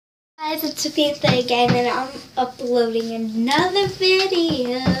guys, it's Samantha again, and I'm uploading another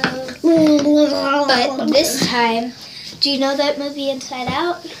video. But this time, do you know that movie Inside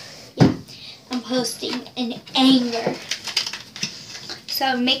Out? Yeah, I'm posting in anger. So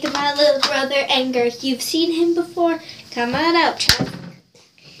I'm making my little brother anger. You've seen him before? Come on out, Chuck.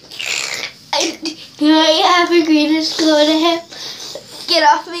 I have a greatest go to him. Get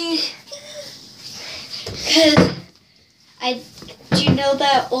off me. Because do you know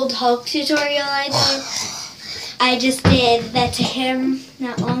that old Hulk tutorial I did? I just did that to him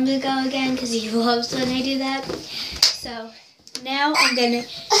not long ago again because he loves when I do that. So now I'm going to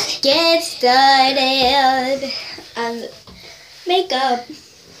get started on makeup.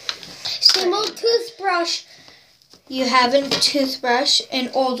 Same old toothbrush. You have a toothbrush, an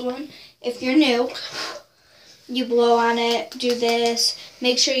old one. If you're new, you blow on it, do this.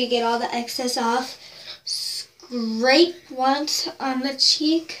 Make sure you get all the excess off. Scrape once on the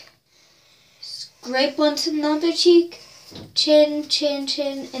cheek. Scrape once on the other cheek. Chin, chin,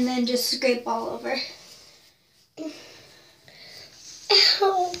 chin, and then just scrape all over.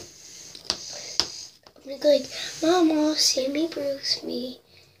 Ow. I'm like, Mama, Sammy bruised me.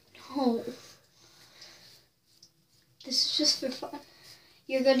 No. This is just for fun.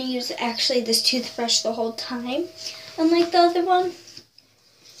 You're going to use actually this toothbrush the whole time, unlike the other one.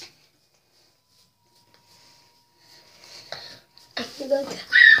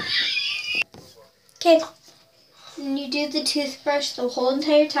 Okay, and you do the toothbrush the whole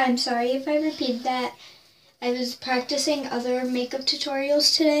entire time. Sorry if I repeated that. I was practicing other makeup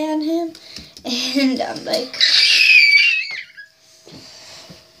tutorials today on him, and I'm like,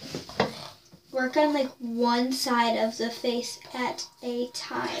 work on like one side of the face at a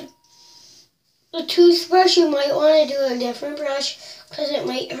time. The toothbrush, you might want to do a different brush because it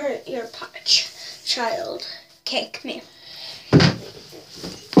might hurt your child. Okay, come here.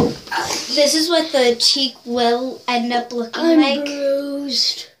 This is what the cheek will end up looking like.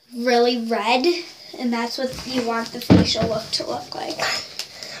 Bruised. Really red, and that's what you want the facial look to look like.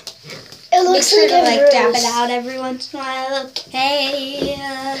 It looks Make sure like to dab it out every once in a while, okay?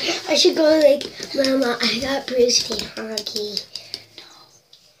 I should go like, Mama, I got bruised and huggy.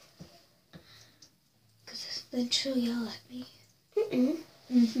 No. Because then she'll yell at me. Mm-mm.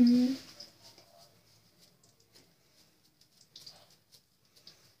 Mm-hmm.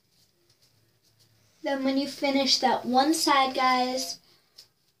 Then when you finish that one side, guys,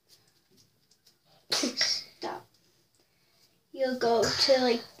 stop. You'll go to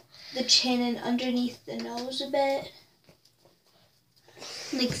like the chin and underneath the nose a bit.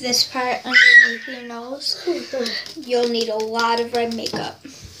 Like this part underneath your nose. You'll need a lot of red makeup.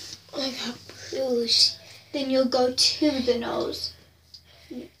 I got bruised. Then you'll go to the nose.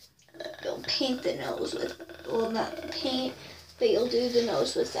 You'll paint the nose with, well, not paint, but you'll do the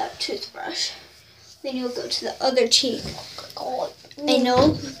nose with that toothbrush. Then you'll go to the other cheek. I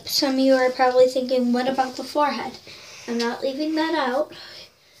know some of you are probably thinking, what about the forehead? I'm not leaving that out.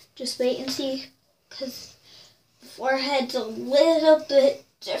 Just wait and see, because the forehead's a little bit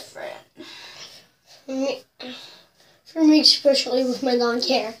different. For me, especially with my long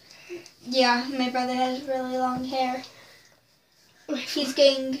hair. Yeah, my brother has really long hair. He's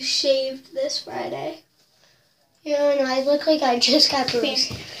getting shaved this Friday. Yeah, and I look like I just got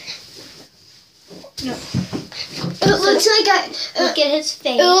bruised. No. It looks like Look at his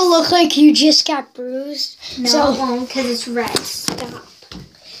face. It'll look like you just got bruised. No, it won't, because it's red. Stop.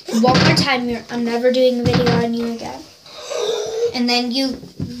 One more time, I'm never doing a video on you again. And then you'll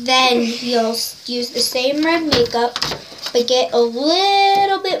use the same red makeup, but get a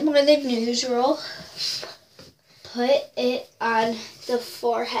little bit more than usual. Put it on the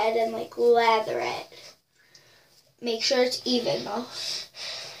forehead and like lather it. Make sure it's even though.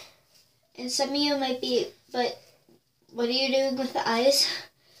 And some of you might be, but what are you doing with the eyes,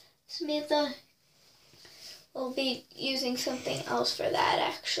 Samantha? We'll be using something else for that,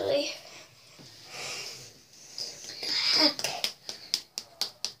 actually.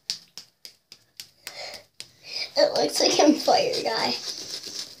 It looks like I'm Fire Guy.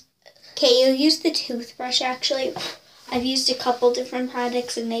 Okay, you'll use the toothbrush, actually. I've used a couple different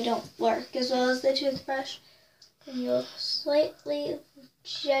products, and they don't work as well as the toothbrush. And you'll slightly,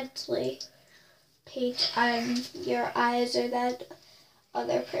 gently paint on your eyes or that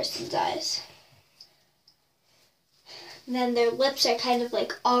other person's eyes. And then their lips are kind of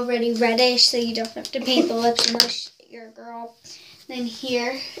like already reddish, so you don't have to paint the lips unless you're a girl. Then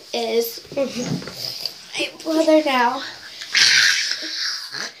here is my brother now.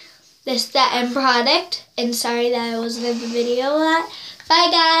 This is the end product, and sorry that I wasn't in the video a lot. Bye,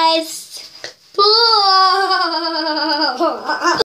 guys.